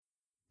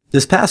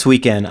This past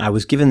weekend, I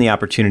was given the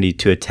opportunity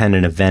to attend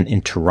an event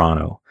in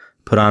Toronto,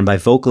 put on by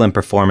vocal and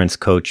performance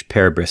coach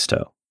Per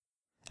Bristow.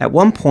 At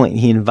one point,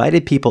 he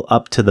invited people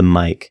up to the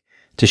mic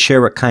to share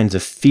what kinds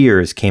of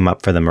fears came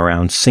up for them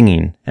around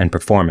singing and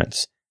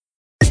performance.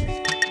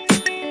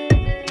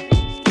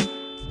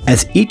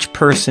 As each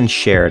person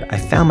shared, I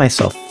found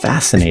myself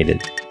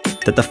fascinated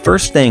that the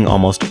first thing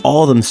almost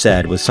all of them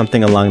said was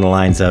something along the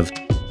lines of,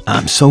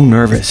 "I'm so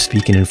nervous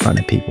speaking in front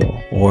of people,"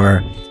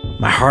 or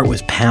 "My heart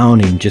was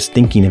pounding just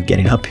thinking of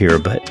getting up here,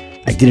 but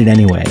I did it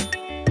anyway."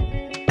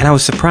 And I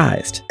was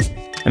surprised.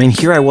 I mean,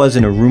 here I was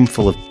in a room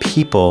full of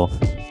people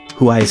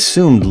who I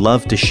assumed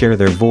loved to share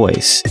their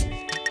voice,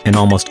 and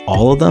almost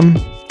all of them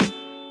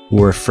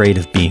were afraid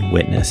of being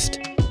witnessed,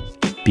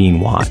 being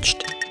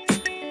watched,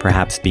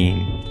 perhaps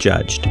being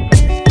judged.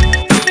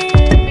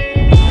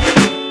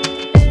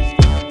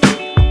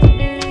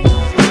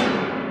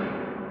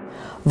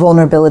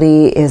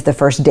 Vulnerability is the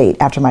first date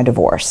after my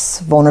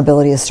divorce.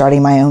 Vulnerability is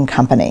starting my own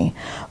company.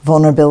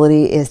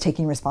 Vulnerability is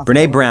taking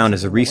responsibility. Brené Brown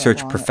is a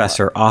research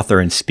professor, author,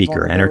 and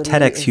speaker, and her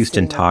TEDx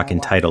Houston talk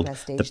entitled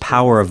The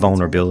Power of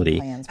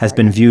Vulnerability has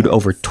been viewed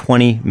over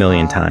 20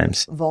 million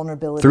times.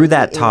 Through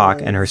that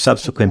talk and her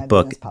subsequent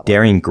book,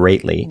 Daring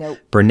Greatly,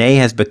 Brené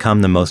has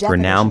become the most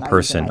renowned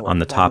person on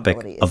the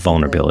topic of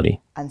vulnerability.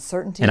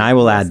 And I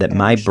will add that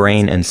my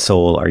brain and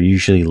soul are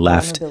usually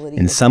left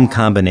in some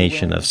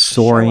combination of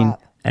soaring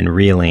and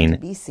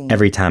reeling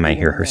every time I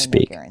hear her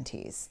speak.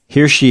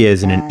 Here she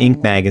is in an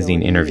Inc.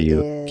 magazine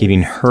interview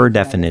giving her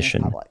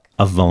definition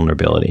of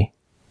vulnerability.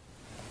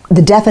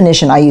 The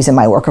definition I use in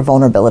my work of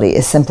vulnerability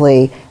is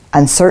simply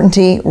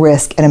uncertainty,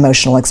 risk, and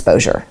emotional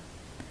exposure.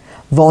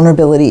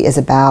 Vulnerability is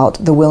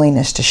about the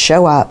willingness to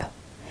show up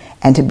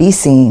and to be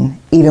seen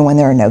even when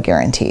there are no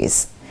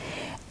guarantees.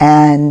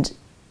 And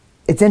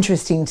it's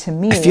interesting to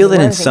me. I feel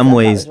that in some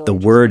ways the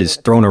word is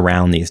thrown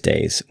around these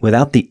days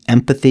without the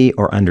empathy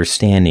or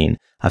understanding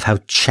of how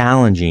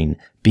challenging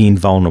being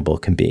vulnerable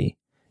can be.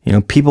 You know,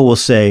 people will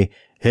say,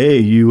 "Hey,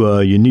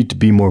 you need to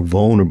be more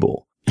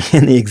vulnerable,"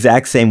 in the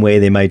exact same way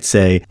they might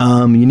say,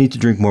 "You need to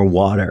drink more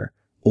water,"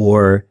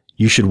 or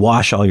 "You should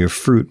wash all your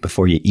fruit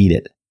before you eat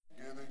it."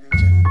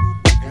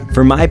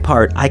 For my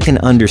part, I can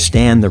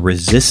understand the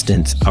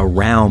resistance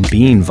around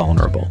being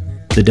vulnerable,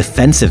 the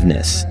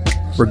defensiveness.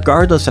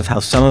 Regardless of how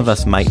some of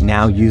us might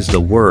now use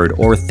the word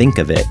or think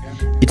of it,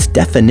 its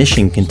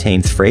definition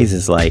contains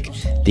phrases like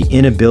the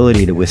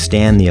inability to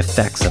withstand the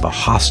effects of a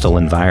hostile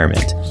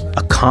environment,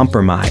 a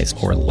compromise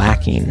or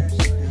lacking,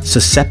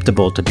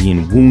 susceptible to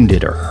being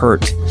wounded or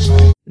hurt.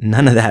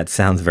 None of that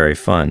sounds very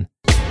fun.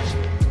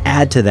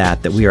 Add to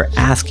that we are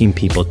asking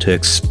people to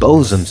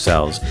expose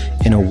themselves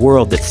in a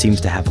world that seems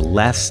to have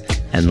less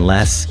and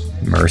less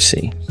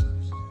mercy.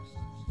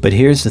 But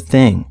here's the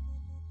thing.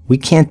 We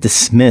can't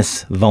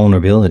dismiss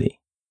vulnerability.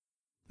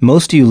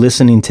 Most of you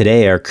listening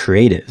today are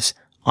creatives,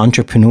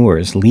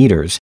 entrepreneurs,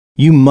 leaders.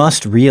 You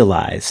must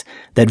realize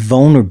that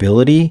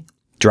vulnerability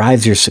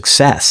drives your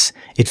success.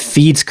 It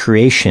feeds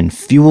creation,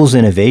 fuels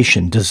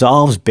innovation,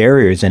 dissolves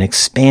barriers, and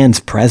expands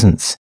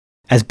presence.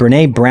 As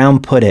Brené Brown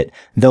put it,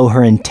 though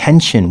her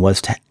intention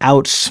was to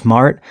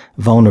outsmart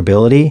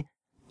vulnerability,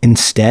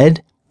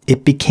 instead,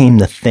 it became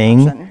the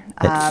thing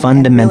that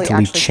fundamentally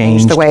really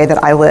changed the way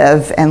that I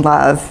live and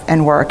love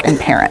and work and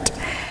parent.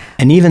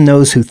 And even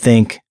those who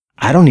think,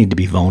 "I don't need to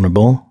be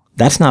vulnerable,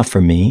 that's not for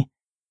me,"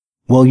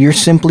 well, you're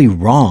simply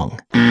wrong.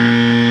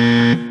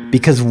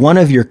 Because one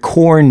of your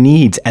core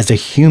needs as a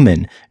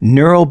human,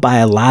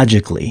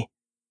 neurobiologically,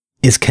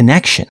 is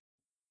connection.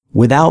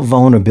 Without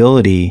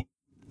vulnerability,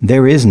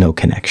 there is no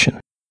connection.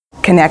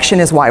 Connection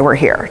is why we're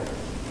here.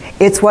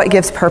 It's what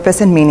gives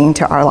purpose and meaning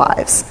to our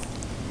lives.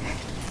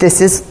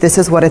 This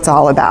is what it's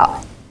all about.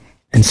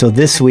 And so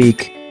this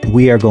week,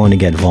 we are going to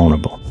get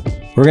vulnerable.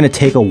 We're going to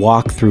take a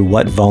walk through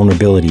what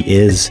vulnerability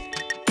is,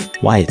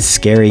 why it's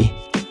scary,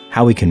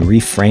 how we can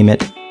reframe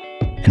it,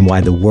 and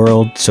why the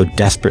world so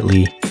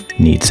desperately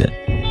needs it.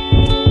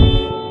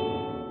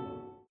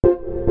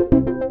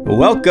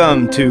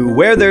 Welcome to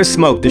Where There's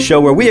Smoke, the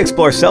show where we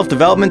explore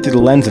self-development through the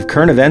lens of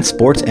current events,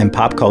 sports, and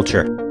pop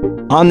culture.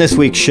 On this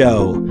week's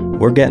show,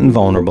 we're getting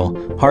vulnerable.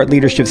 Heart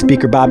Leadership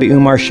speaker Bobby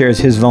Umar shares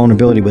his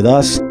vulnerability with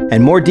us,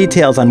 and more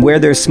details on Where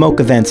There's Smoke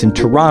events in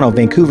Toronto,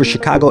 Vancouver,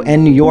 Chicago,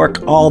 and New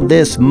York all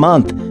this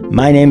month.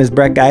 My name is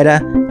Brett Gaida,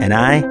 and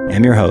I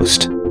am your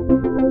host.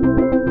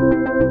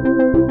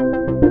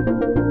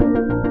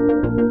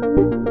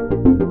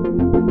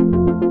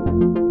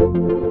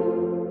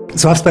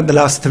 So I've spent the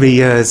last 3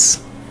 years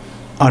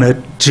on a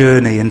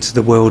journey into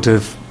the world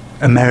of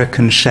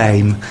American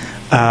shame.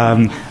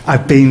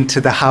 I've been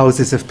to the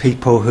houses of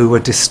people who were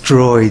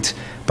destroyed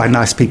by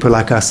nice people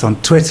like us on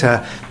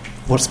Twitter.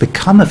 What's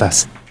become of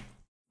us?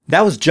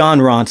 That was Jon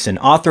Ronson,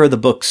 author of the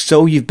book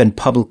So You've Been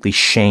Publicly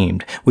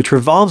Shamed, which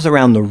revolves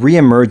around the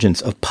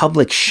reemergence of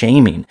public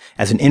shaming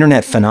as an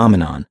internet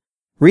phenomenon.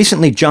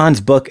 Recently,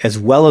 Jon's book, as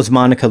well as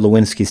Monica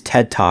Lewinsky's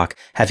TED Talk,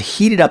 have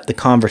heated up the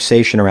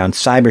conversation around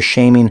cyber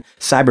shaming,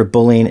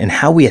 cyberbullying, and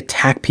how we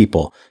attack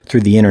people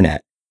through the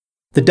internet.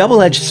 The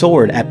double-edged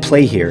sword at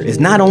play here is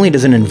not only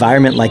does an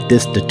environment like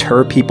this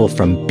deter people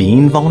from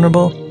being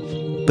vulnerable,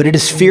 but it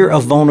is fear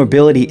of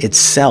vulnerability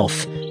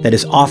itself that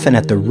is often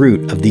at the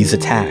root of these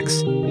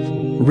attacks.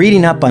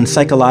 Reading up on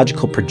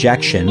psychological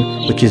projection,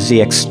 which is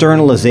the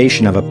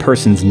externalization of a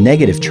person's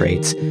negative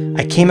traits,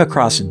 I came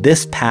across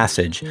this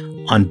passage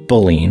on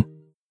bullying.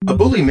 A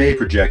bully may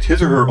project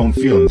his or her own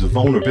feelings of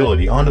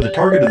vulnerability onto the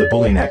target of the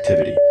bullying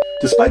activity.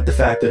 Despite the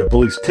fact that a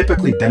bully's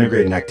typically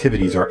denigrating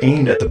activities are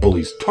aimed at the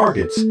bully's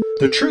targets,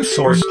 the true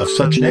source of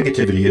such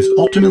negativity is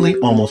ultimately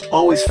almost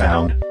always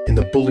found in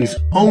the bully's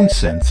own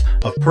sense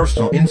of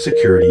personal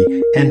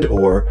insecurity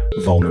and/or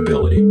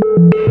vulnerability.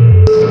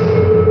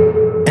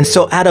 And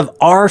so out of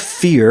our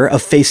fear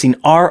of facing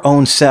our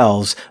own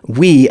selves,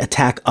 we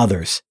attack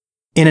others.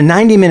 In a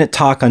 90-minute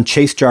talk on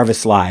Chase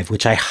Jarvis Live,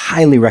 which I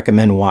highly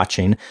recommend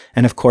watching,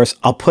 and of course,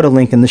 I'll put a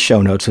link in the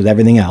show notes with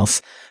everything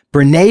else,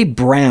 Brené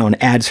Brown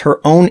adds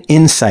her own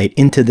insight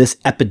into this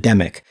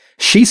epidemic.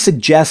 She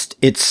suggests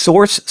its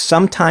source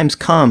sometimes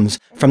comes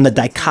from the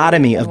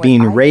dichotomy of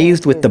being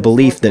raised with the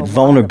belief that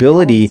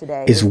vulnerability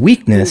is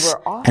weakness,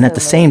 and at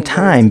the same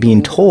time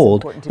being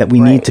told that we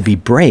need to be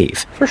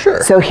brave. For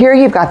sure. So here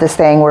you've got this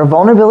thing where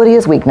vulnerability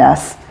is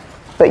weakness,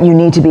 but you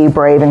need to be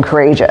brave and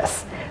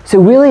courageous. So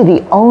really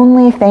the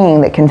only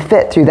thing that can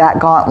fit through that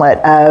gauntlet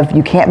of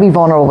you can't be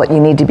vulnerable, but you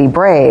need to be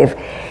brave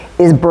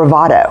is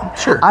bravado.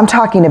 Sure. I'm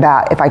talking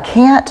about if I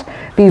can't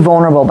be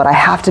vulnerable, but I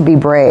have to be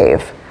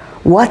brave,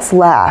 what's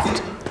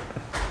left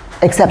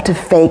except to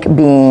fake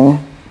being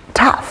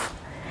tough?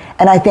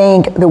 And I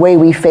think the way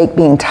we fake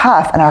being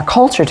tough in our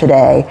culture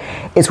today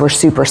is we're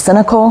super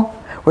cynical,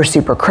 we're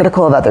super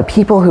critical of other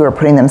people who are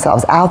putting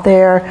themselves out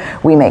there,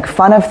 we make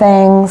fun of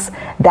things.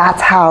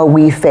 That's how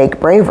we fake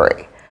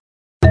bravery.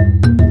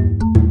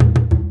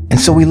 And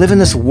so we live in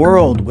this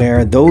world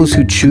where those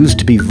who choose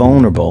to be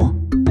vulnerable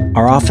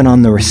are often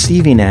on the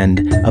receiving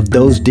end of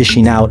those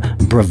dishing out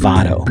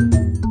bravado.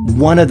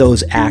 One of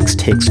those acts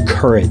takes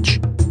courage,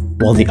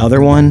 while the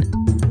other one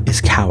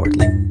is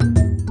cowardly.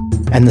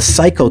 And the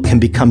cycle can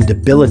become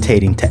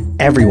debilitating to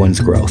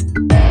everyone's growth.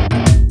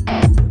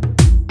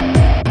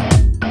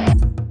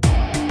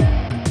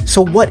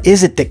 So what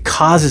is it that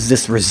causes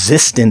this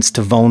resistance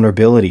to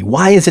vulnerability?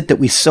 Why is it that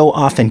we so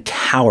often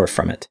cower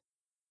from it?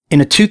 In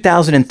a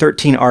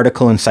 2013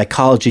 article in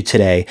Psychology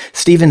Today,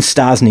 Stephen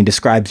Stosny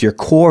describes your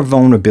core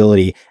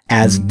vulnerability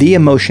as the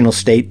emotional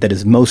state that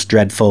is most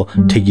dreadful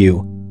to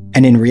you.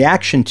 And in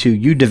reaction to,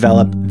 you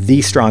develop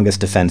the strongest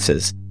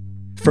defenses.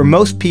 For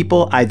most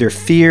people, either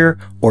fear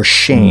or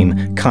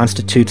shame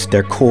constitutes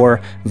their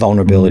core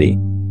vulnerability.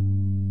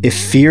 If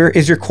fear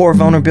is your core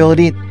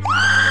vulnerability,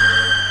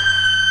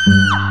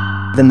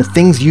 then the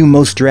things you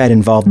most dread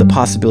involve the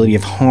possibility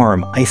of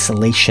harm,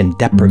 isolation,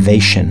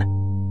 deprivation.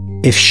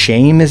 If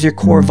shame is your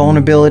core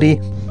vulnerability,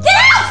 get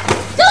out!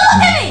 Don't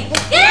look at me!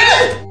 Get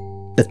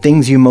out! The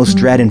things you most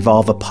dread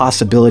involve a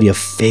possibility of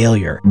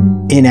failure,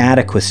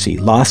 inadequacy,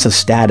 loss of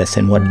status,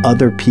 and what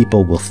other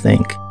people will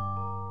think.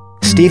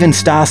 Stephen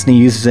Stosny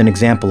uses an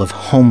example of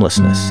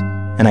homelessness,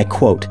 and I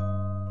quote,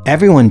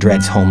 "Everyone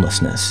dreads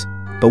homelessness,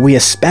 but we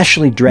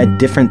especially dread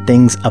different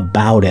things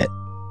about it.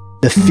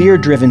 The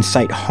fear-driven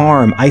cite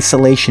harm,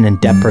 isolation, and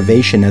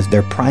deprivation as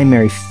their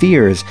primary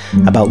fears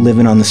about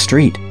living on the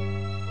street.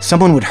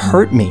 Someone would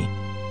hurt me.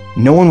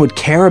 No one would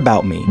care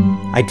about me.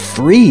 I'd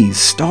freeze,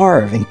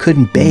 starve, and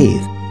couldn't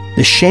bathe.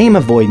 The shame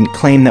avoidant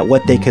claim that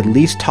what they could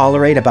least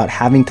tolerate about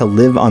having to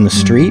live on the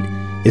street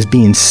is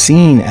being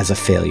seen as a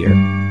failure.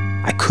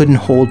 I couldn't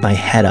hold my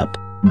head up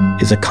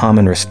is a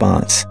common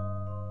response.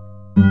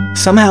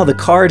 Somehow the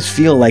cards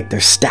feel like they're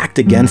stacked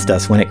against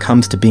us when it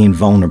comes to being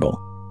vulnerable,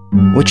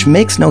 which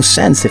makes no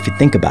sense if you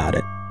think about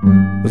it.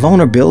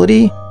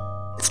 Vulnerability,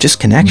 it's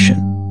just connection,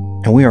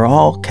 and we are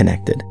all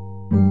connected.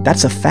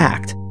 That's a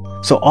fact.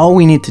 So all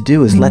we need to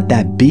do is let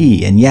that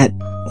be, and yet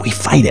we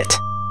fight it.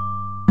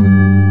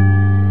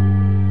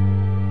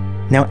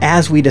 Now,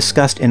 as we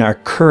discussed in our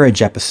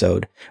courage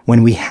episode,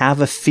 when we have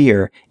a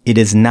fear, it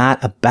is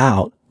not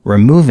about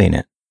removing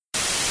it.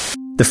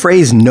 The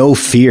phrase no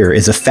fear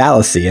is a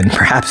fallacy, and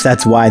perhaps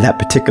that's why that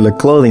particular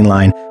clothing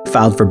line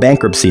filed for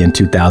bankruptcy in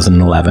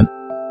 2011.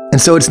 And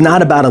so it's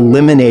not about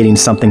eliminating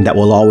something that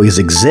will always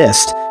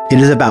exist. It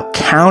is about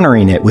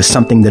countering it with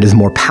something that is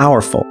more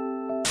powerful.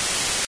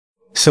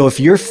 So if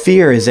your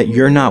fear is that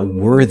you're not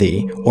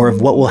worthy, or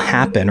of what will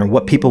happen, or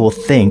what people will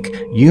think,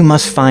 you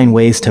must find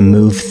ways to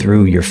move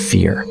through your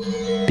fear.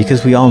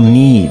 Because we all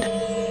need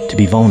to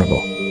be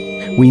vulnerable.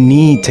 We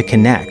need to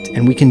connect,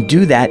 and we can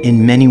do that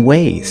in many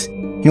ways.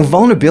 You know,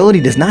 vulnerability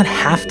does not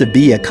have to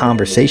be a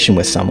conversation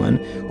with someone,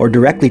 or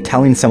directly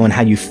telling someone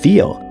how you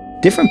feel.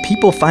 Different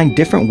people find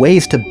different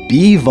ways to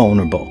be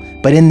vulnerable,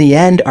 but in the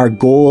end, our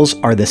goals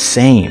are the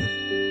same.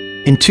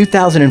 In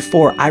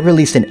 2004, I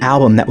released an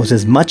album that was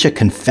as much a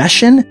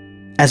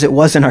confession as it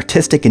was an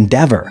artistic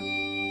endeavor.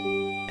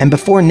 And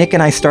before Nick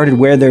and I started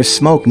Where There's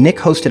Smoke, Nick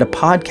hosted a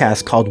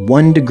podcast called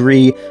 1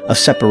 Degree of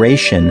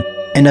Separation,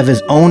 and of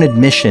his own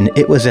admission,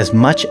 it was as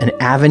much an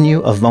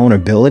avenue of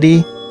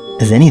vulnerability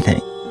as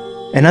anything.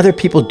 And other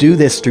people do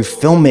this through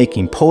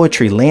filmmaking,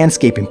 poetry,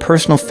 landscaping,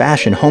 personal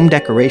fashion, home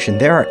decoration.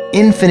 There are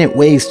infinite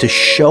ways to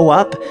show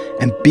up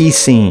and be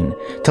seen,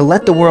 to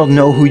let the world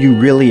know who you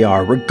really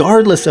are,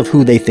 regardless of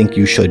who they think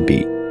you should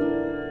be.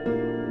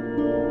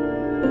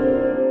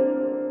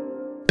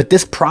 But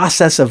this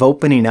process of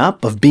opening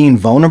up, of being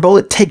vulnerable,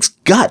 it takes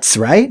guts,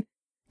 right?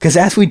 Because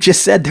as we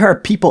just said, there are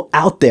people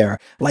out there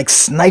like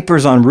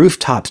snipers on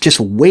rooftops just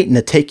waiting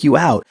to take you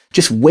out,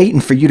 just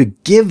waiting for you to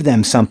give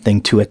them something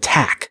to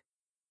attack.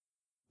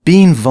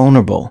 Being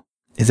vulnerable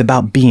is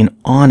about being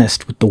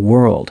honest with the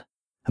world,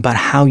 about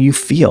how you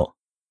feel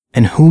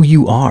and who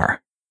you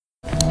are.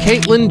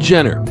 Caitlyn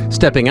Jenner,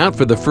 stepping out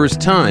for the first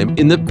time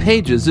in the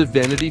pages of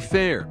Vanity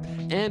Fair.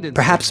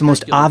 Perhaps the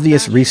most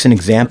obvious recent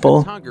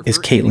example is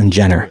Caitlyn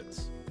Jenner.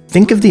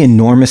 Think of the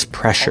enormous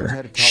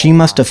pressure she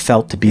must have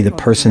felt to be the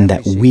person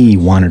that we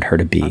wanted her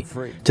to be,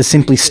 to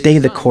simply stay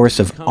the course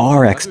of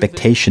our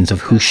expectations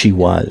of who she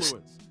was.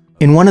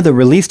 In one of the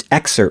released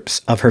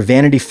excerpts of her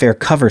Vanity Fair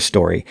cover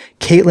story,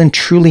 Caitlyn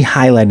truly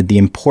highlighted the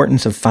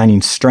importance of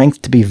finding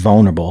strength to be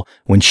vulnerable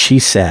when she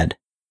said,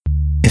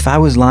 "If I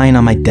was lying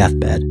on my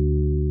deathbed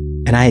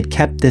and I had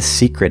kept this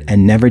secret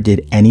and never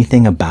did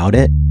anything about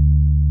it,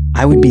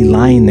 I would be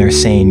lying there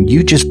saying,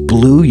 you just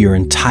blew your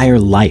entire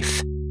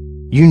life.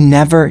 You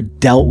never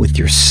dealt with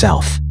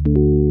yourself.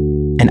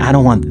 And I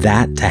don't want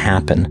that to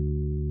happen.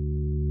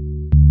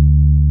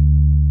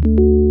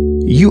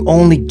 You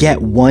only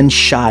get one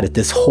shot at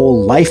this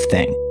whole life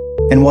thing.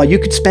 And while you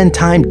could spend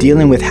time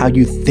dealing with how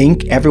you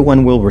think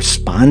everyone will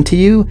respond to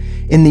you,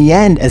 in the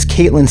end, as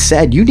Caitlyn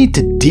said, you need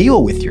to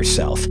deal with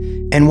yourself.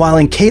 And while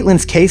in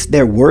Caitlyn's case,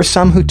 there were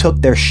some who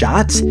took their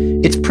shots,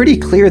 it's pretty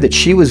clear that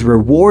she was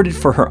rewarded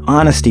for her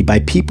honesty by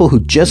people who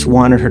just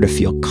wanted her to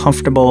feel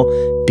comfortable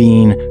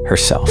being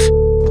herself.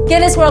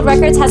 Guinness World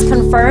Records has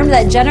confirmed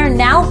that Jenner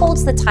now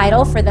holds the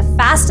title for the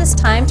fastest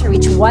time to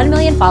reach 1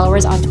 million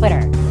followers on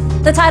Twitter.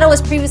 The title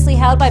was previously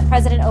held by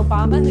President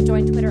Obama, who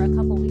joined Twitter a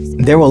couple weeks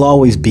ago. There will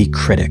always be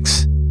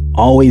critics,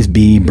 always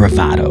be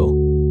bravado.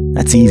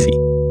 That's easy.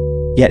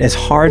 Yet as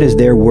hard as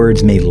their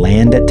words may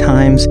land at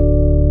times,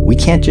 we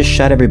can't just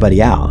shut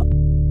everybody out,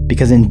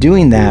 because in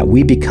doing that,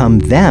 we become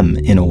them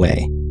in a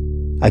way.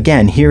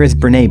 Again, here is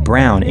Brene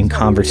Brown in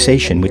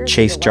conversation with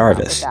Chase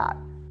Jarvis.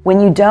 When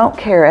you don't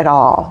care at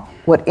all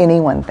what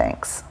anyone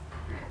thinks,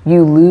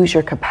 you lose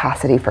your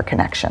capacity for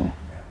connection.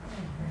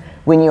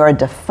 When you are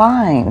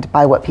defined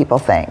by what people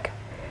think,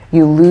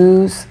 you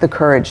lose the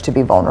courage to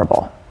be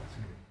vulnerable.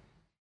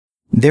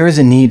 There is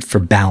a need for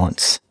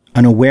balance,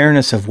 an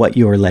awareness of what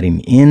you are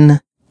letting in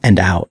and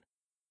out.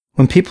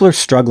 When people are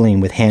struggling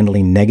with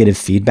handling negative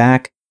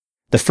feedback,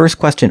 the first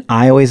question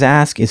I always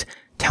ask is,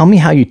 tell me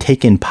how you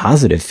take in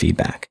positive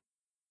feedback.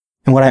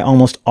 And what I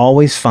almost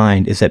always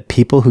find is that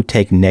people who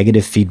take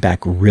negative feedback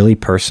really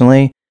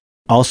personally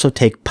also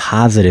take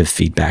positive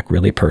feedback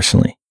really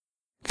personally.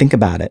 Think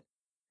about it.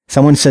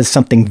 Someone says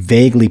something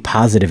vaguely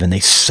positive and they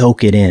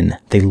soak it in.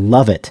 They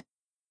love it.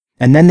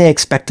 And then they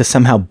expect to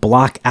somehow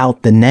block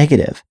out the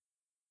negative.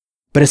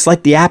 But it's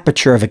like the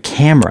aperture of a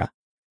camera.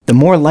 The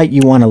more light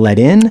you want to let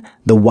in,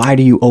 the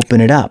wider you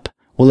open it up.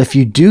 Well, if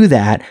you do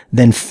that,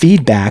 then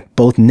feedback,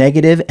 both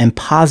negative and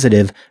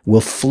positive,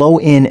 will flow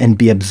in and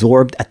be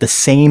absorbed at the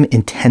same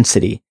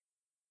intensity.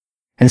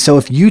 And so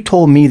if you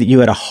told me that you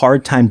had a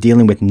hard time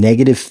dealing with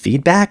negative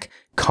feedback,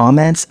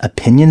 comments,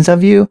 opinions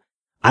of you,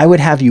 I would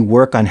have you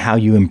work on how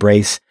you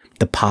embrace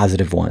the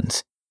positive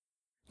ones.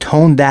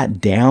 Tone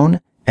that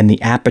down and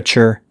the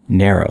aperture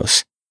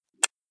narrows.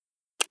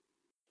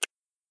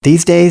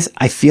 These days,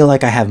 I feel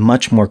like I have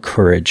much more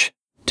courage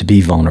to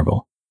be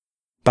vulnerable.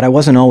 But I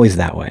wasn't always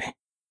that way.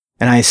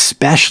 And I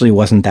especially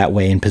wasn't that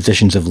way in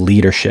positions of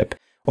leadership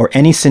or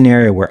any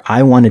scenario where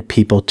I wanted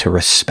people to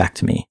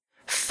respect me,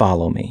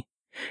 follow me.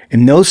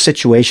 In those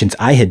situations,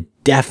 I had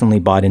definitely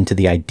bought into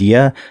the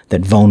idea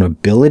that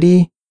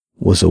vulnerability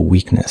was a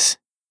weakness.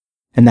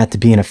 And that to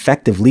be an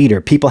effective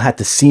leader, people had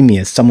to see me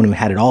as someone who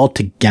had it all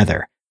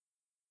together.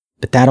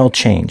 But that all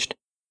changed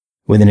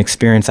with an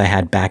experience I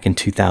had back in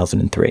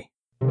 2003.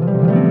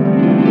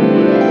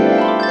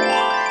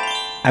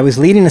 I was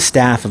leading a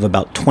staff of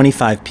about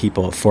 25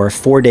 people for a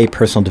 4-day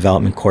personal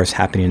development course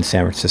happening in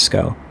San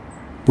Francisco.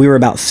 We were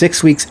about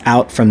 6 weeks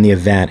out from the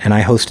event, and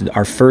I hosted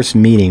our first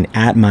meeting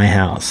at my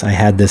house. I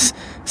had this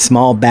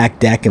small back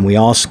deck, and we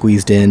all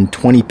squeezed in,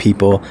 20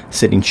 people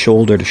sitting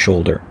shoulder to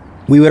shoulder.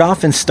 We would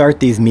often start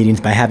these meetings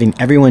by having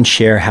everyone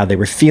share how they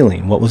were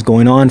feeling, what was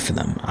going on for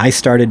them. I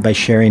started by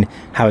sharing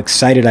how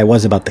excited I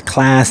was about the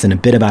class and a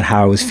bit about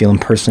how I was feeling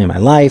personally in my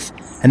life,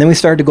 and then we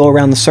started to go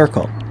around the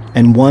circle.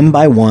 And one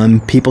by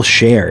one, people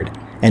shared.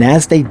 And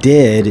as they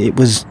did, it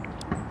was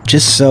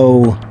just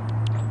so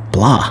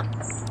blah.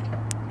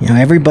 You know,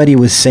 everybody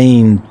was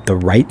saying the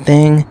right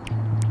thing,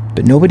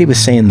 but nobody was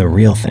saying the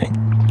real thing.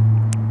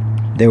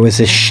 There was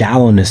this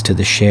shallowness to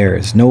the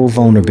shares, no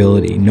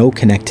vulnerability, no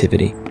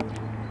connectivity.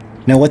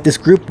 Now, what this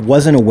group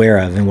wasn't aware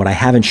of, and what I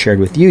haven't shared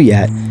with you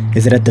yet,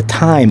 is that at the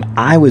time,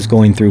 I was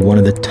going through one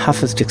of the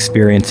toughest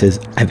experiences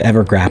I've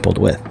ever grappled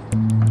with.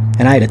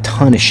 And I had a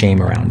ton of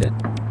shame around it.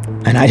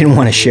 And I didn't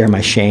want to share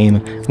my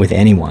shame with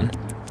anyone,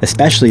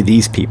 especially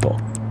these people.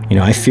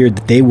 I feared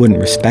that they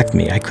wouldn't respect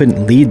me. I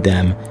couldn't lead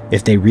them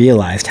if they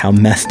realized how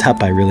messed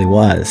up I really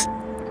was.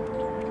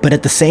 But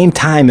at the same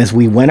time, as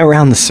we went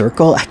around the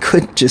circle, I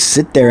couldn't just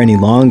sit there any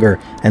longer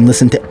and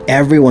listen to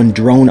everyone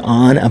drone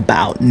on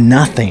about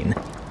nothing.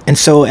 And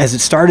so as it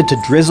started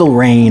to drizzle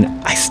rain,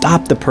 I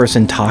stopped the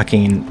person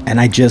talking and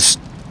I just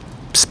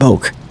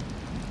spoke.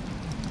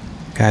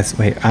 Guys,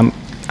 wait, I'm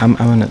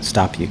gonna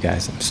stop you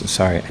guys. I'm so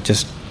sorry.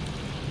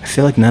 I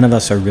feel like none of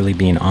us are really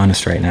being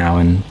honest right now,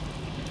 and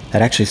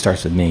that actually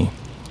starts with me.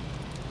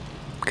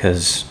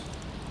 Because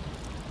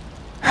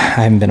I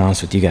haven't been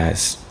honest with you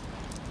guys.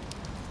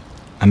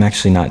 I'm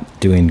actually not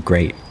doing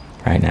great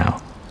right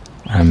now.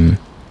 I'm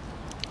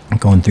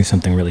going through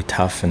something really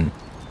tough, and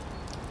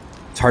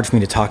it's hard for me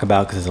to talk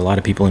about because there's a lot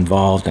of people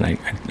involved, and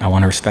I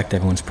want to respect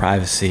everyone's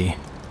privacy,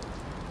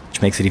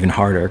 which makes it even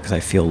harder because I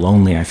feel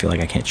lonely. I feel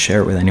like I can't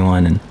share it with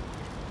anyone,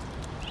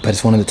 but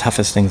it's one of the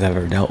toughest things I've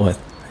ever dealt with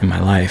in my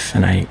life.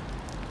 And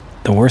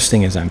the worst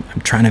thing is I'm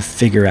trying to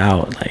figure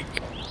out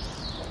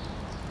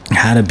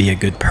how to be a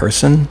good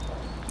person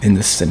in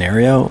this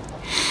scenario,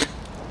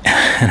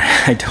 and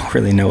I don't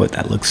really know what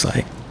that looks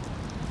like.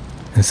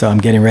 And so I'm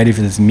getting ready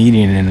for this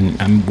meeting,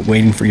 and I'm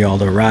waiting for you all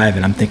to arrive,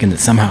 and I'm thinking that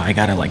somehow I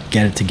gotta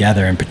get it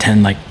together and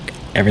pretend like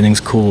everything's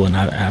cool, and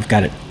I've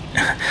got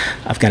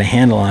a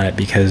handle on it,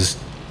 because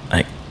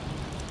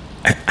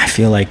I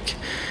feel like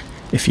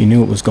if you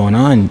knew what was going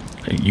on,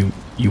 you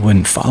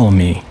wouldn't follow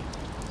me.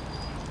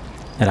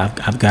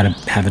 That I've got to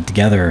have it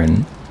together,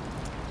 and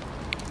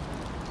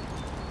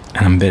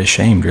I'm a bit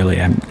ashamed, really.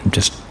 I'm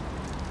just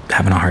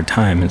having a hard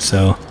time, and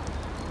so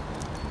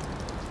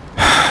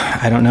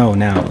I don't know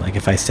now,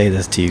 if I say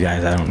this to you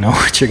guys, I don't know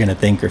what you're gonna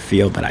think or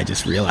feel, but I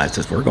just realized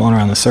as we're going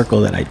around the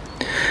circle that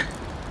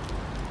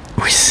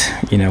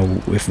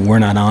if we're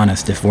not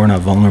honest, if we're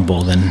not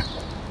vulnerable, then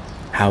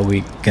how are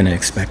we gonna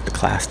expect the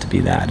class to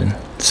be that? And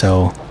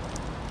so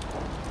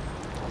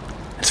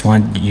I just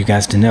want you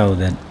guys to know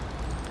that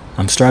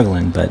I'm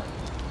struggling, but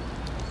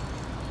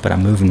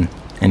I'm moving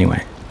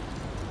anyway.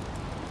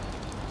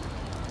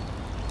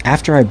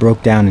 After I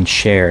broke down and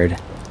shared,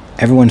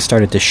 everyone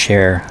started to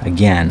share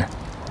again.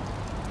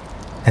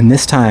 And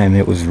this time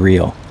it was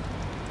real.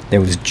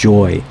 There was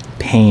joy,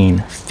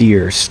 pain,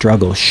 fear,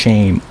 struggle,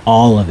 shame,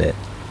 all of it.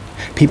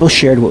 People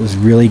shared what was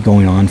really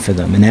going on for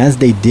them, and as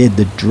they did,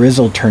 the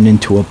drizzle turned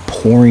into a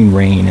pouring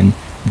rain, and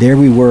there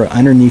we were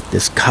underneath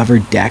this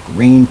covered deck,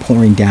 rain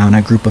pouring down,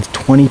 a group of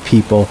 20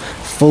 people,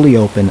 fully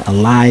open,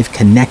 alive,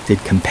 connected,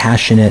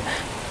 compassionate,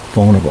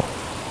 vulnerable.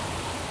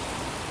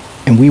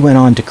 And we went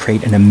on to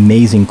create an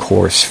amazing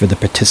course for the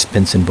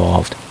participants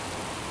involved.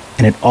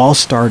 And it all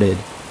started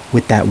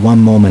with that one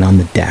moment on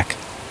the deck,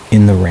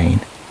 in the rain.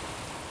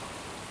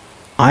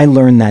 I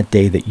learned that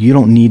day that you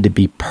don't need to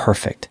be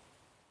perfect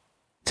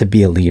to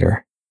be a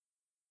leader.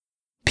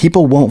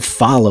 People won't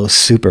follow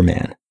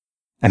Superman.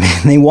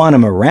 They want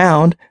him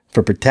around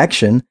for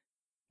protection,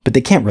 but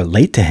they can't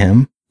relate to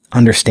him,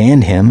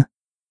 understand him.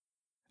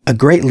 A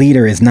great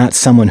leader is not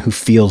someone who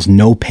feels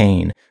no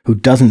pain, who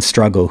doesn't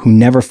struggle, who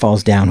never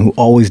falls down, who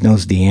always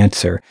knows the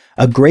answer.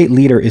 A great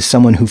leader is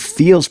someone who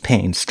feels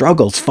pain,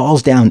 struggles,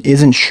 falls down,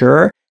 isn't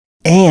sure,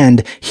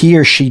 and he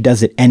or she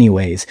does it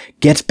anyways,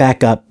 gets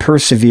back up,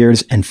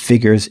 perseveres, and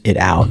figures it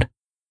out.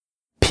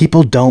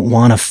 People don't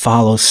want to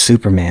follow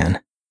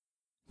Superman.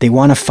 They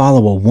want to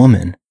follow a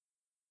woman,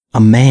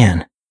 a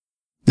man.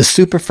 The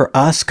super for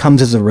us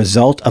comes as a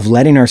result of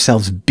letting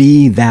ourselves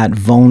be that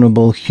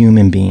vulnerable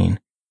human being.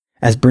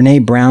 As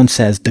Brené Brown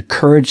says, the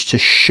courage to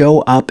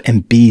show up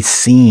and be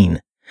seen.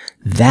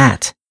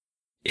 That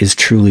is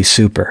truly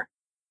super.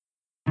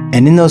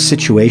 And in those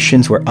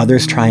situations where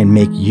others try and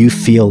make you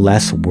feel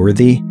less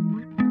worthy,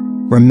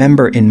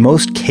 remember, in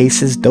most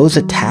cases, those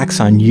attacks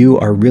on you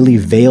are really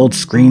veiled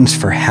screams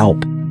for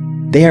help.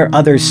 They are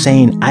others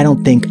saying, I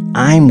don't think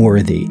I'm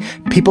worthy.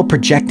 People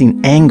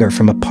projecting anger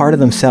from a part of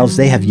themselves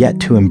they have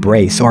yet to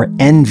embrace, or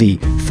envy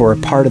for a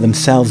part of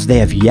themselves they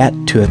have yet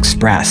to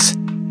express.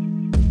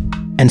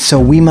 And so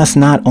we must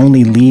not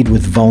only lead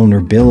with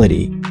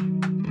vulnerability,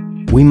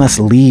 we must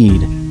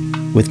lead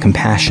with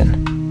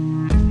compassion.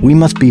 We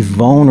must be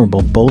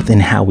vulnerable both in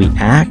how we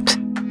act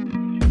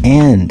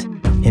and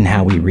in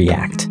how we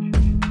react.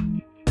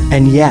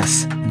 And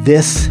yes,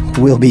 this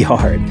will be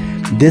hard.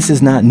 This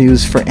is not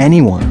news for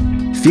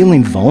anyone.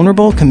 Feeling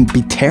vulnerable can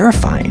be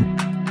terrifying,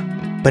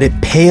 but it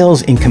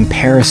pales in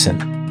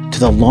comparison to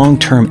the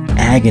long-term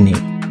agony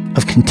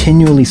of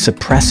continually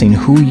suppressing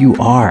who you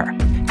are,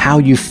 how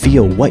you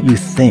feel, what you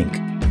think.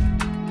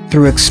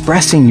 Through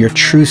expressing your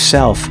true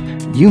self,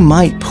 you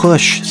might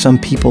push some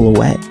people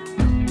away,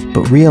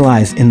 but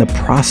realize in the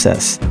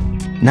process,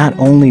 not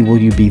only will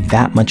you be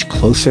that much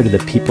closer to the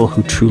people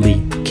who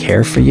truly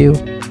care for you,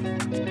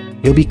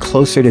 you'll be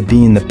closer to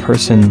being the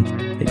person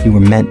that you were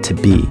meant to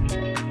be.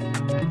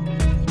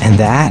 And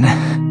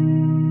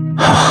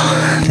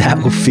that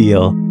will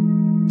feel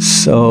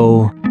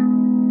so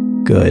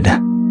good.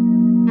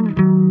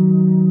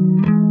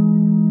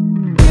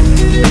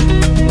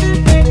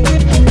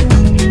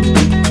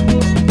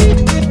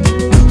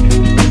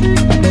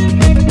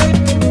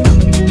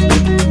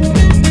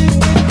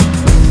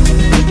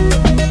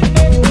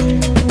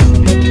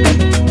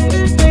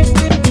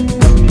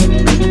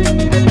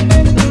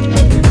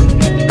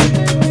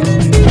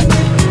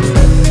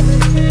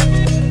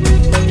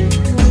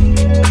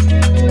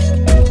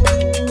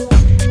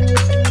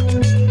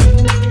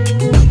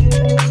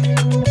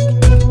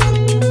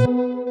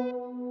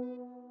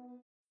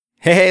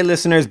 Hey,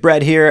 listeners,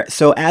 Brett here.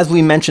 So as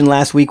we mentioned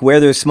last week, Where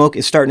There's Smoke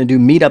is starting to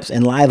do meetups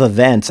and live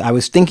events. I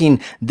was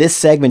thinking this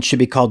segment should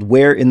be called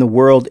Where in the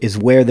World is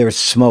Where There's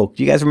Smoke.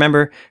 Do you guys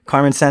remember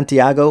Carmen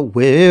Sandiego?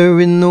 Where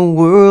in the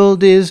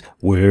world is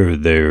where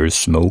there's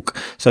smoke?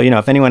 So,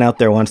 if anyone out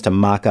there wants to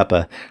mock up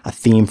a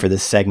theme for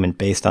this segment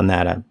based on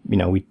that,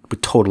 we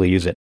would totally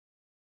use it.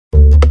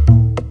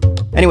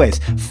 Anyways,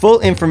 full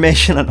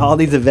information on all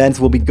these events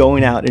will be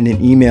going out in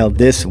an email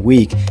this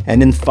week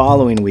and in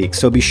following weeks.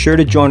 So be sure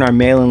to join our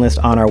mailing list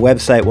on our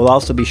website. We'll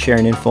also be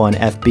sharing info on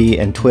FB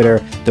and Twitter,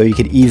 though you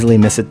could easily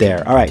miss it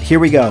there. All right, here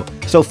we go.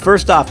 So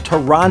first off,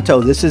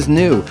 Toronto, this is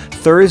new.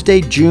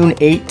 Thursday, June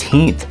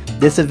 18th.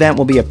 This event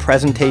will be a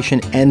presentation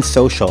and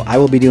social. I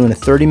will be doing a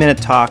 30-minute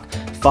talk,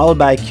 followed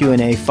by a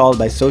Q&A, followed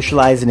by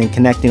socializing and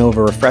connecting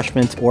over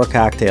refreshments or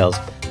cocktails.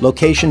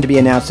 Location to be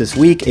announced this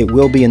week. It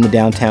will be in the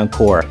downtown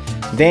core.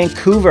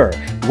 Vancouver,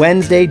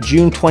 Wednesday,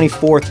 June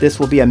 24th. This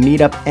will be a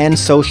meetup and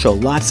social.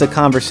 Lots of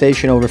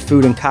conversation over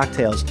food and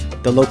cocktails.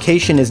 The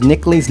location is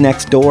Nickley's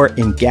next door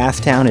in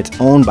Gastown.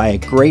 It's owned by a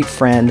great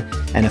friend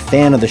and a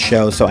fan of the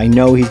show, so I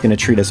know he's going to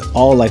treat us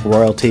all like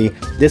royalty.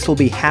 This will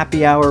be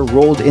happy hour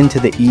rolled into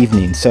the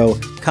evening. So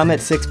come at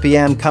 6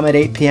 p.m., come at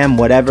 8 p.m.,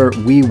 whatever,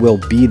 we will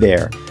be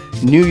there.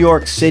 New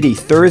York City,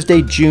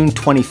 Thursday, June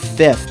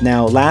 25th.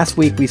 Now, last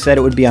week we said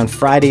it would be on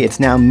Friday. It's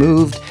now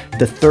moved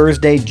to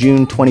Thursday,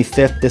 June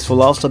 25th. This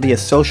will also be a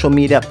social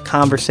meetup,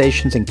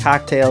 conversations, and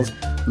cocktails.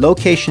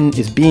 Location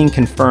is being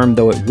confirmed,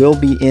 though it will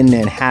be in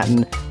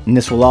Manhattan, and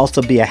this will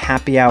also be a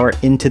happy hour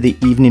into the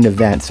evening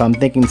event. So I'm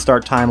thinking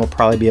start time will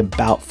probably be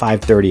about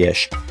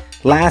 5:30-ish.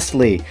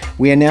 Lastly,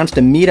 we announced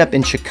a meetup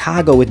in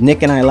Chicago with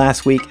Nick and I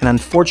last week, and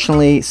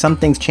unfortunately, some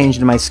things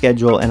changed in my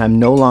schedule, and I'm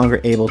no longer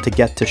able to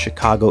get to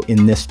Chicago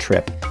in this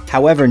trip.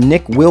 However,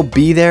 Nick will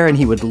be there, and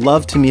he would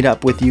love to meet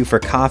up with you for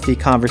coffee,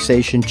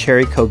 conversation,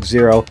 cherry Coke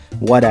Zero,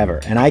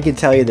 whatever. And I can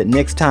tell you that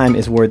Nick's time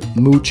is worth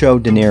mucho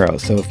dinero,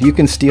 so if you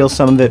can steal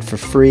some of it for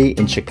free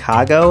in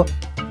Chicago,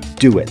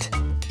 do it.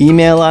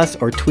 Email us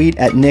or tweet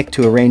at Nick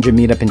to arrange a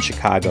meetup in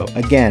Chicago.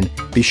 Again,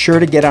 be sure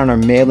to get on our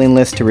mailing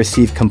list to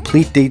receive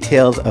complete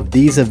details of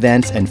these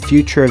events and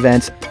future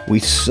events. We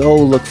so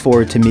look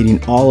forward to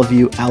meeting all of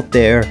you out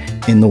there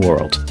in the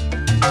world.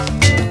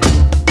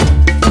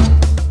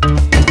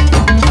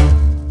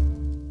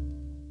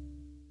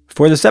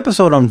 For this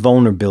episode on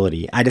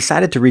vulnerability, I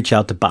decided to reach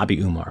out to Bobby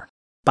Umar.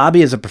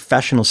 Bobby is a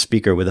professional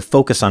speaker with a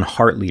focus on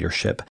heart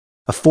leadership,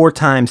 a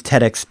 4-time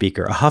TEDx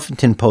speaker, a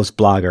Huffington Post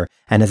blogger,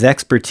 and his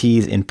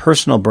expertise in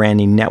personal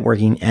branding,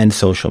 networking, and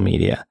social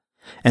media.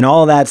 And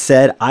all that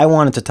said, I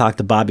wanted to talk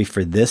to Bobby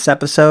for this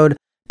episode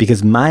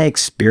because my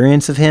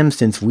experience of him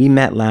since we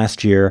met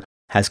last year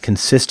has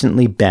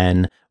consistently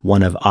been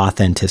one of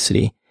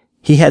authenticity.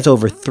 He has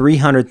over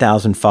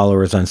 300,000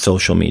 followers on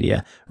social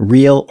media,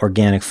 real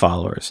organic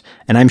followers,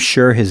 and I'm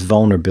sure his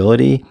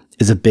vulnerability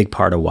is a big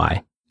part of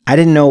why. I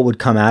didn't know it would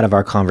come out of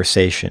our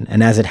conversation,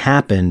 and as it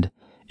happened,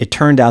 it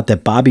turned out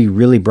that Bobby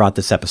really brought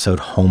this episode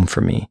home for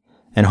me,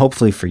 and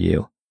hopefully for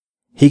you.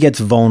 He gets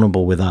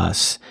vulnerable with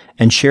us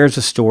and shares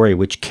a story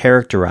which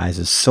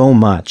characterizes so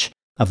much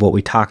of what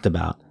we talked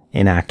about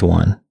in Act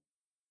 1.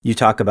 You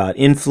talk about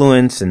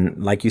influence,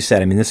 and like you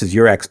said, this is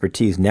your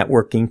expertise,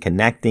 networking,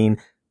 connecting.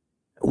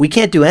 We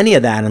can't do any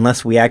of that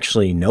unless we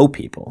actually know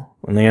people,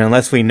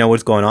 unless we know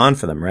what's going on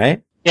for them,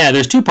 right? Yeah,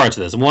 there's two parts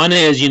of this. One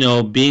is,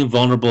 being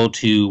vulnerable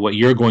to what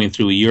you're going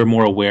through. You're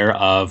more aware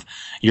of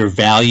your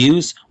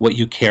values, what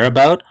you care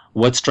about,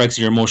 what strikes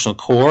your emotional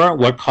core,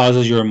 what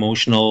causes your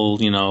emotional,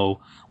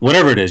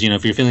 whatever it is.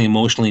 If you're feeling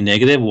emotionally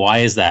negative, why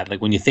is that?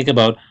 Like when you think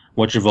about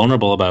what you're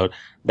vulnerable about,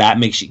 that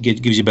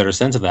gives you a better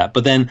sense of that.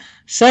 But then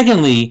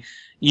secondly,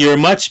 you're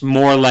much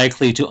more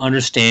likely to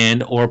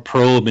understand or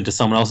probe into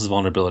someone else's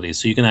vulnerabilities.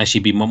 So you can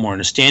actually be more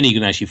understanding. You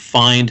can actually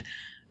find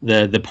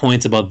the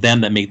points about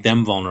them that make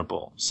them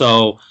vulnerable.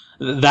 So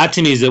that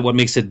to me is that what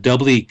makes it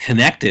doubly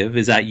connective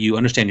is that you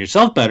understand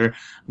yourself better,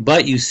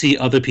 but you see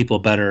other people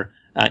better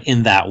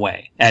in that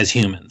way as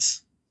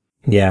humans.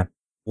 Yeah.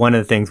 One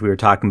of the things we were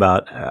talking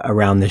about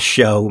around this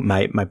show,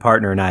 my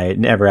partner and I, it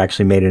never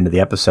actually made it into the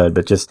episode,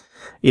 but just,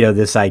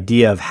 this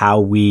idea of how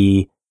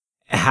we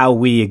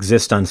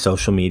exist on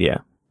social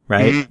media.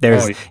 Right?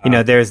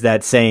 Mm-hmm. There's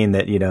that saying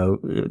that,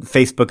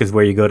 Facebook is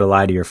where you go to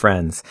lie to your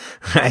friends,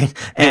 right?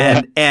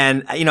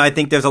 And I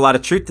think there's a lot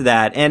of truth to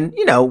that. And,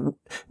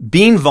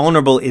 being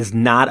vulnerable is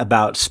not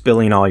about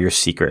spilling all your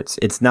secrets.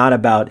 It's not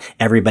about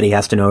everybody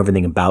has to know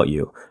everything about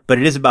you, but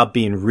it is about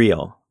being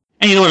real.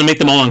 And you don't want to make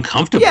them all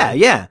uncomfortable.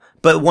 Yeah.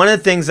 But one of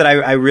the things that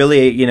I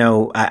really,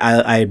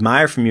 I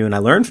admire from you and I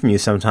learn from you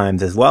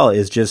sometimes as well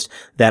is just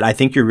that I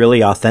think you're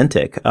really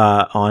authentic,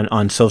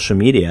 on social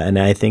media. And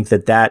I think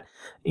that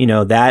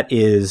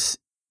is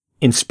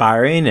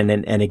inspiring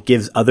and it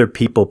gives other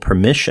people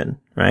permission,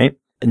 right?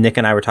 And Nick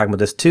and I were talking about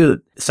this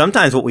too.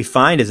 Sometimes what we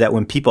find is that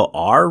when people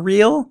are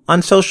real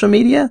on social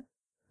media,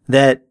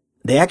 that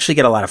they actually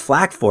get a lot of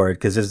flack for it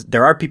because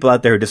there are people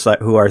out there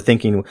who are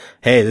thinking,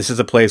 hey, this is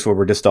a place where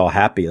we're just all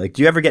happy. Like,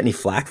 do you ever get any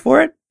flack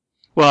for it?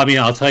 Well,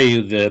 I'll tell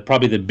you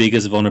probably the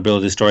biggest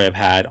vulnerability story I've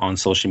had on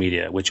social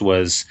media, which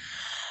was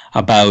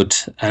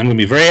about, I'm going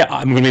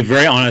to be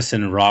very honest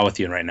and raw with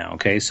you right now.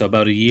 Okay. So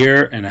about a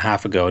year and a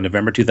half ago,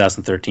 November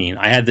 2013,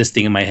 I had this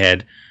thing in my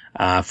head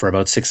for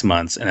about 6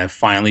 months, and I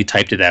finally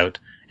typed it out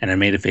and I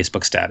made a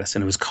Facebook status,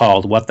 and it was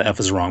called "What the F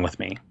is Wrong with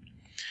Me?"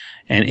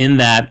 And in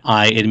that,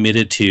 I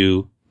admitted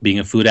to being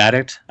a food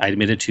addict. I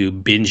admitted to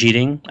binge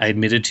eating. I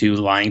admitted to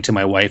lying to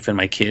my wife and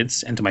my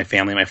kids and to my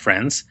family and my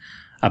friends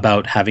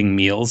about having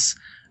meals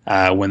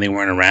when they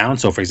weren't around.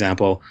 So, for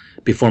example,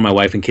 before my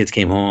wife and kids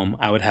came home,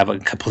 I would have a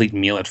complete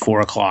meal at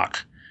 4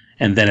 o'clock,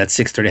 and then at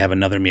 6:30 have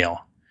another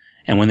meal.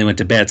 And when they went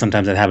to bed,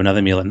 sometimes I'd have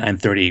another meal at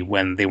 9:30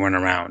 when they weren't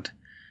around.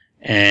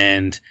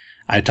 And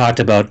I talked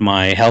about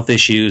my health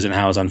issues and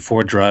how I was on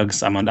 4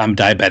 drugs. I'm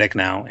diabetic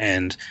now,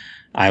 and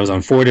I was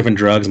on 4 different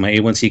drugs. My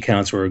A1C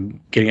counts were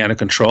getting out of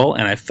control,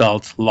 and I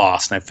felt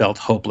lost, and I felt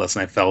hopeless,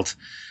 and I felt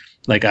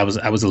like I was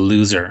a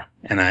loser,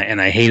 and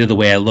I hated the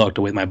way I looked,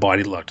 the way my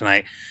body looked. And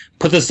I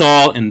put this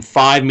all in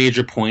 5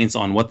 major points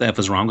on what the F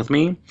is wrong with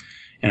me,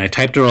 and I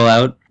typed it all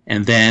out.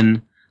 And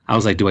then I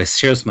was like, do I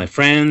share this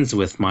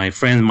with my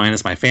friends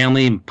minus my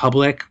family in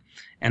public?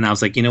 And I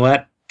was like, you know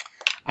what?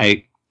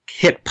 I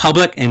hit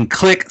public and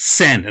click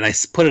send, and I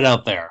put it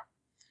out there.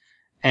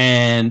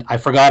 And I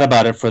forgot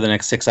about it for the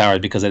next 6 hours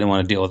because I didn't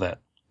want to deal with it.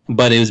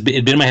 But it'd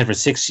been in my head for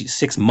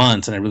six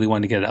months, and I really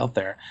wanted to get it out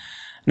there.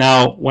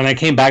 Now, when I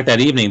came back that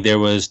evening, there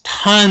was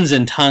tons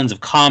and tons of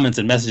comments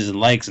and messages and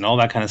likes and all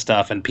that kind of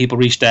stuff, and people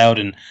reached out,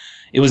 and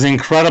it was an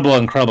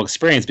incredible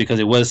experience because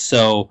it was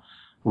so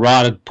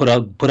raw to put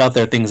out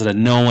there things that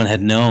no one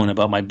had known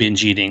about my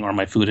binge eating or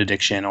my food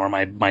addiction or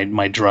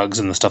my drugs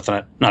and the stuff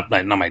that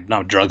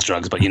not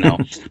drugs, but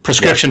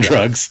prescription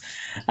drugs.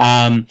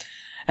 And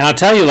I'll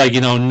tell you,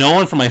 no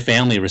one from my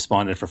family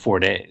responded for 4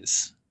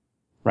 days,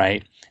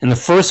 right? And the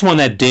first one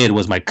that did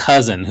was my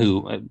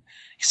cousin,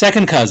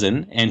 second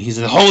cousin, and he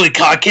said, "Holy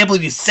cow, I can't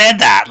believe you said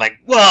that! Like,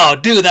 whoa,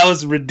 dude, that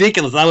was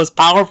ridiculous. That was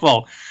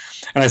powerful."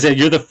 And I said,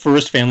 "You're the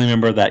first family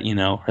member that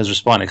has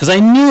responded," because I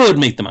knew it would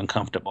make them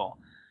uncomfortable.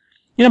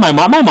 My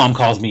mom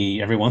calls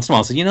me every once in a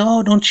while and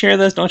says, "Don't share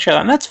this, don't share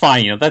that," and that's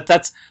fine.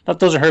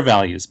 Those are her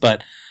values.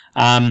 But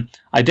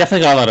I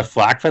definitely got a lot of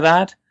flack for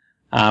that,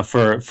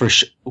 for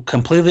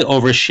completely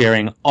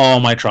oversharing all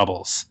my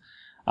troubles.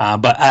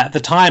 But at the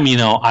time,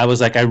 I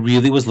was like, I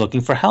really was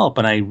looking for help,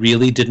 and I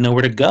really didn't know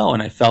where to go,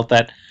 and I felt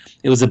that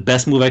it was the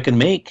best move I could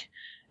make,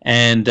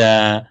 and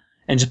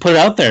just put it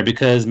out there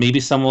because maybe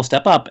someone will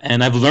step up.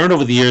 And I've learned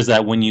over the years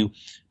that when you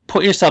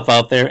put yourself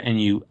out there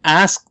and you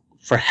ask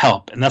for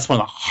help, and that's one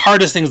of the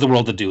hardest things in the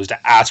world to do, is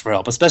to ask for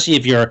help, especially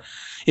if you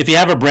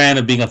have a brand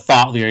of being a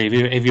thought leader, if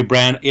you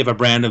have a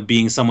brand of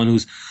being someone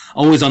who's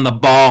always on the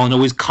ball and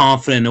always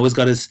confident, always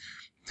got his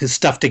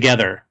stuff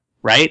together,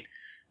 right?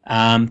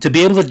 To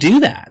be able to do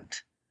that.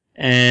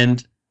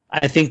 And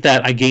I think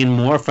that I gain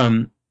more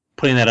from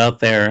putting that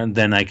out there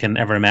than I can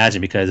ever imagine,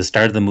 because it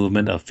started the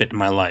movement of Fit in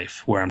My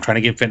Life, where I'm trying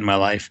to get fit in my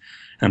life,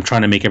 and I'm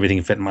trying to make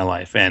everything fit in my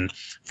life. And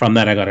from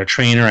that, I got a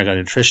trainer, I got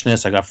a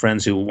nutritionist, I got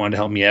friends who wanted to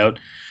help me out.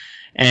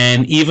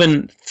 And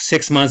even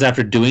 6 months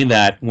after doing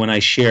that, when I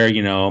share,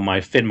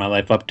 my Fit in My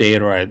Life update,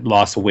 or I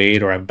lost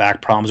weight, or I have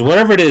back problems,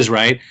 whatever it is,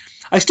 right,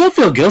 I still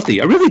feel guilty.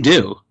 I really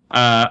do.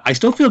 I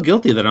still feel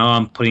guilty that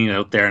I'm putting it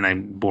out there and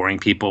I'm boring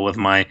people with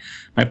my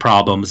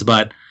problems.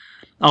 But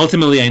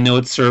ultimately, I know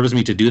it serves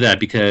me to do that,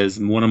 because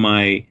one of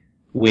my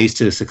ways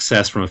to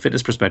success from a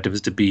fitness perspective is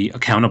to be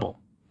accountable.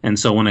 And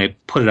so when I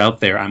put it out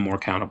there, I'm more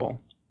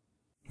accountable.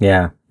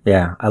 Yeah.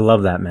 I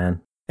love that, man.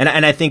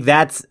 And I think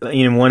that's,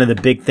 one of the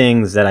big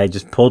things that I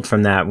just pulled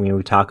from that when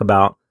we talk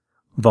about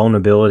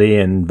vulnerability,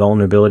 and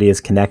vulnerability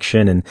is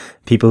connection. And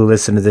people who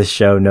listen to this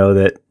show know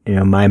that,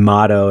 my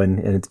motto, and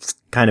it's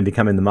kind of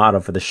becoming the motto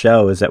for the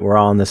show, is that we're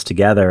all in this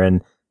together.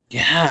 And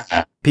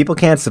yeah, people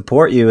can't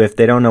support you if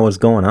they don't know what's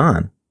going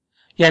on.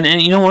 Yeah.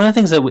 And one of the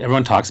things that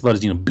everyone talks about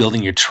is,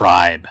 building your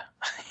tribe,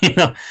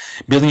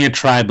 building your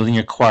tribe, building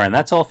your choir. And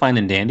that's all fine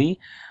and dandy.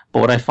 But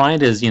what I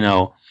find is,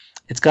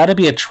 it's got to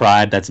be a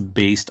tribe that's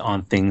based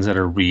on things that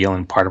are real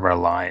and part of our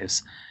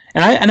lives.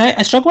 And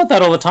I struggle with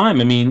that all the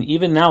time. I mean,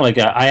 even now,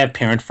 I have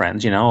parent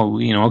friends,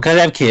 because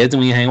I have kids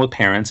and we hang with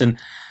parents, and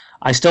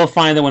I still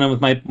find that when I'm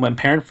with my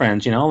parent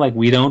friends,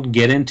 we don't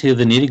get into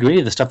the nitty gritty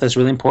of the stuff that's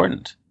really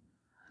important,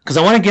 because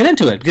I want to get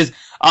into it. Because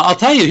I'll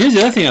tell you, here's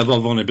the other thing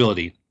about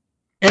vulnerability.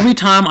 Every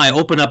time I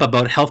open up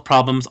about health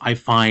problems, I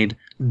find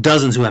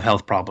dozens who have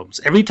health problems.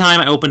 Every time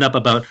I opened up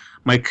about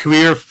my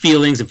career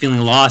feelings and feeling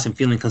lost and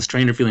feeling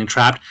constrained or feeling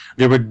trapped,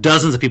 there were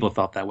dozens of people who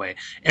felt that way.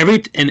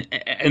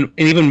 And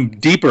even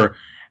deeper,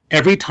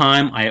 every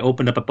time I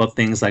opened up about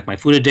things like my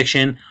food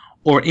addiction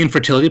or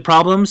infertility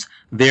problems,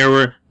 there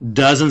were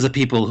dozens of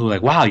people who were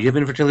like, "Wow, you have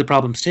infertility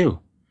problems too."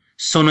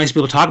 So nice to be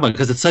able to talk about it,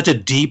 because it's such a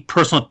deep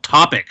personal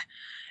topic.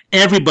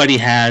 Everybody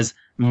has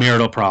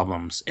marital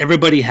problems.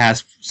 Everybody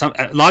has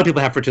a lot of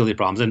people have fertility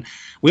problems, and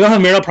we all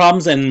have marital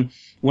problems. And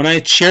when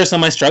I share some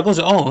of my struggles,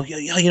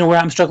 where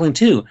I'm struggling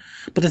too.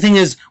 But the thing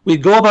is, we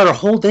go about our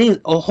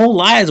whole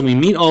lives, and we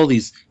meet all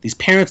these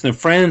parents and their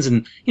friends,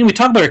 and we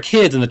talk about our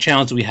kids and the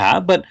challenges we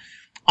have, but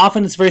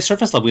often it's very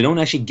surface level. We don't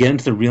actually get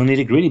into the real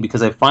nitty gritty,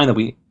 because I find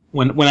that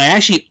when I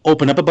actually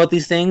open up about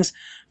these things,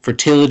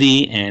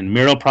 fertility and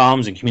marital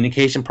problems and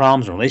communication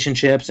problems and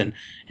relationships and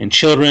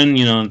children,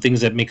 and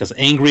things that make us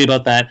angry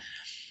about that,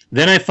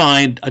 then I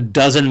find a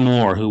dozen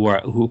more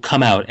who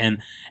come out,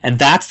 and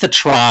that's the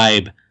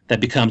tribe that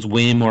becomes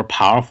way more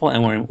powerful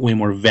and way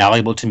more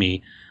valuable to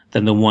me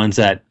than the ones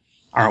that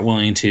aren't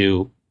willing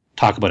to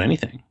talk about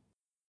anything.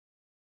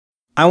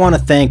 I want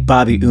to thank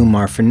Bobby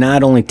Umar for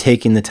not only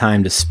taking the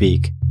time to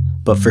speak,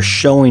 but for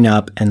showing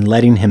up and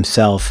letting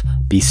himself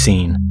be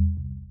seen.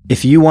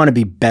 If you want to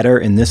be better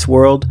in this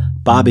world,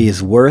 Bobby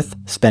is worth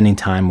spending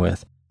time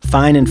with.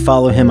 Find and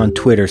follow him on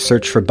Twitter.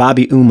 Search for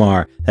Bobby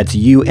Umar. That's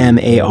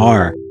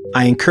UMAR.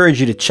 I encourage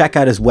you to check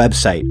out his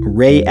website,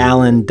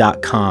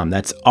 rayallen.com.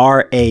 That's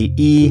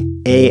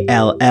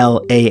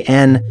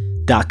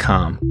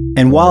RAEALLAN.com.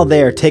 And while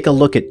there, take a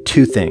look at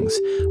two things.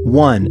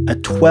 One, a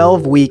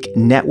 12-week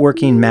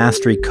networking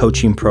mastery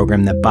coaching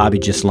program that Bobby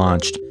just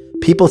launched.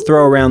 People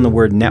throw around the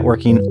word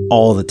networking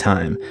all the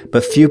time,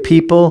 but few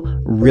people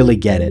really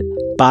get it.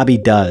 Bobby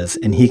does,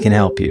 and he can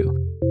help you.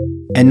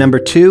 And number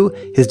two,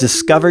 his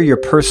Discover Your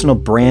Personal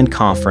Brand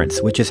Conference,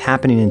 which is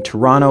happening in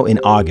Toronto in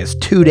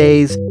August. 2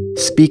 days,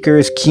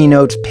 speakers,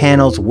 keynotes,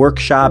 panels,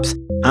 workshops.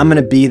 I'm going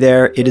to be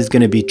there. It is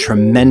going to be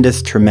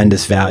tremendous,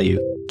 tremendous value.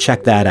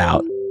 Check that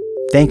out.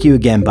 Thank you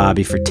again,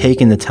 Bobby, for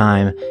taking the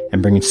time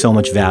and bringing so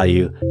much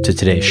value to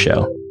today's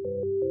show.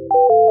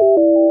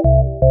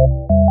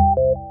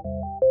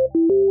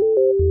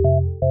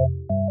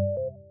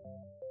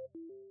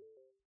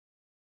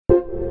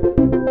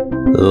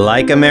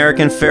 Like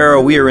American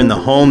Pharaoh, we are in the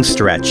home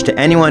stretch. To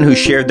anyone who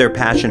shared their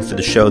passion for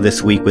the show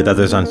this week with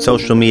others on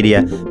social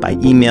media, by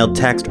email,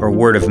 text, or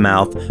word of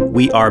mouth,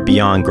 we are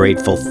beyond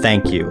grateful.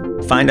 Thank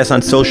you. Find us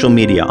on social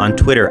media. On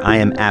Twitter, I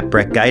am at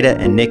Brett Gaida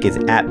and Nick is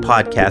at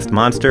Podcast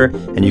Monster.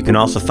 And you can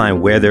also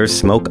find Where There's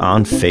Smoke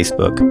on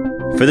Facebook.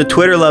 For the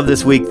Twitter love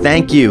this week,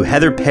 thank you,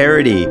 Heather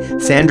Parody,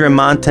 Sandra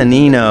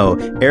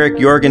Montanino, Eric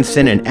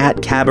Jorgensen, and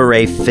at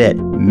Cabaret Fit.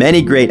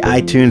 Many great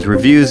iTunes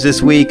reviews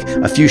this week.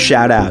 A few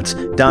shout outs.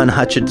 Don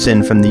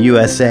Hutchinson from the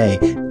USA,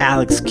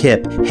 Alex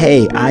Kipp,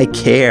 Hey, I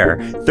Care,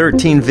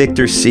 13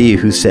 Victor C,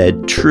 who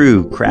said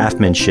true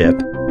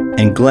craftsmanship,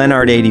 and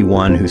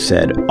Glennard81, who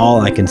said all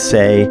I can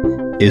say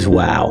is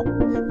wow.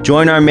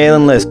 Join our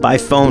mailing list by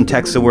phone.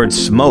 Text the word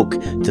SMOKE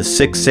to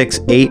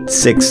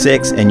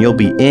 66866 and you'll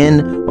be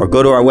in, or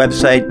go to our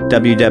website,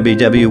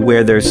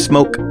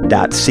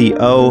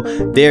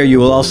 www.wherethere'ssmoke.co. There you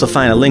will also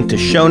find a link to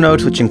show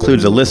notes, which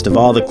includes a list of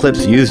all the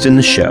clips used in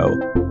the show.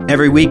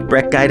 Every week,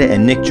 Brett Gaida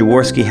and Nick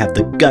Jaworski have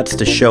the guts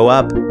to show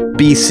up,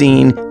 be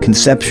seen,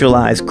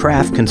 conceptualize,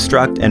 craft,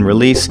 construct, and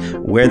release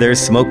Where There's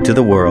Smoke to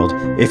the world.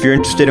 If you're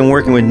interested in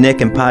working with Nick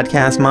and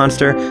Podcast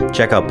Monster,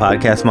 check out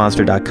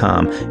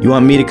podcastmonster.com. You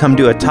want me to come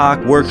do a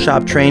talk,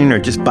 workshop, training, or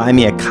just buy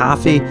me a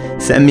coffee?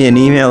 Send me an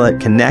email at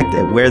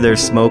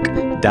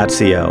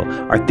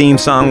connect@wherethere'ssmoke.co. Our theme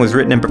song was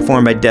written and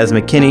performed by Des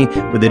McKinney,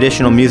 with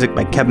additional music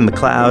by Kevin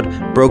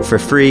MacLeod, Broke for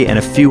Free, and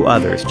a few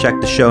others. Check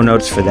the show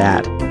notes for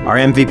that. Our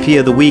MVP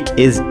of the week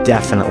is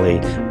definitely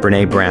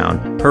Brene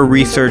Brown. Her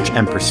research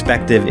and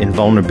perspective in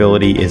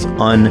vulnerability is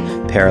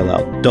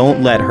unparalleled.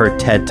 Don't let her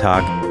TED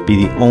Talk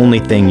be the only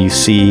thing you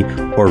see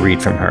or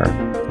read from her.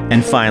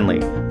 And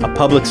finally, a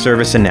public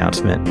service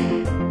announcement.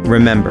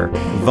 Remember,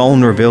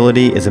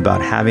 vulnerability is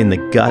about having the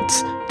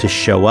guts to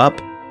show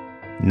up,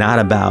 not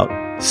about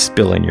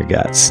spilling your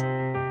guts.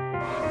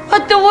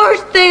 But the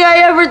worst thing I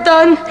ever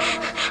done,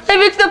 I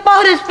mixed up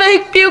all this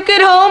fake puke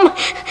at home,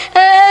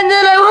 and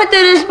then I went to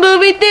this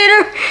movie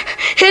theater,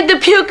 hid the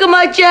puke in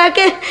my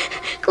jacket,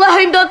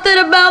 climbed up to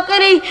the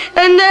balcony,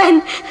 and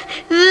then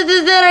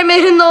I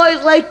made a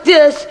noise like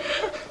this.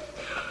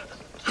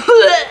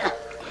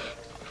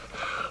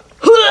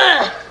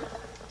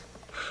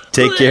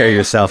 Take care of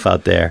yourself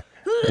out there.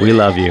 We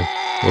love you.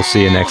 We'll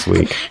see you next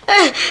week.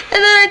 And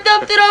then I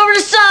dumped it over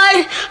the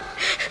side.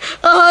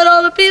 And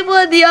all the people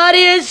in the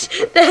audience,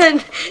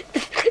 then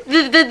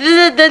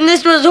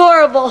this was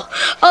horrible.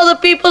 All the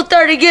people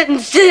started getting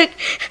sick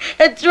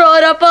and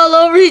throwing up all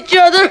over each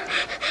other.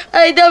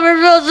 I never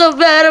felt so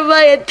bad in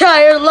my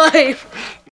entire life.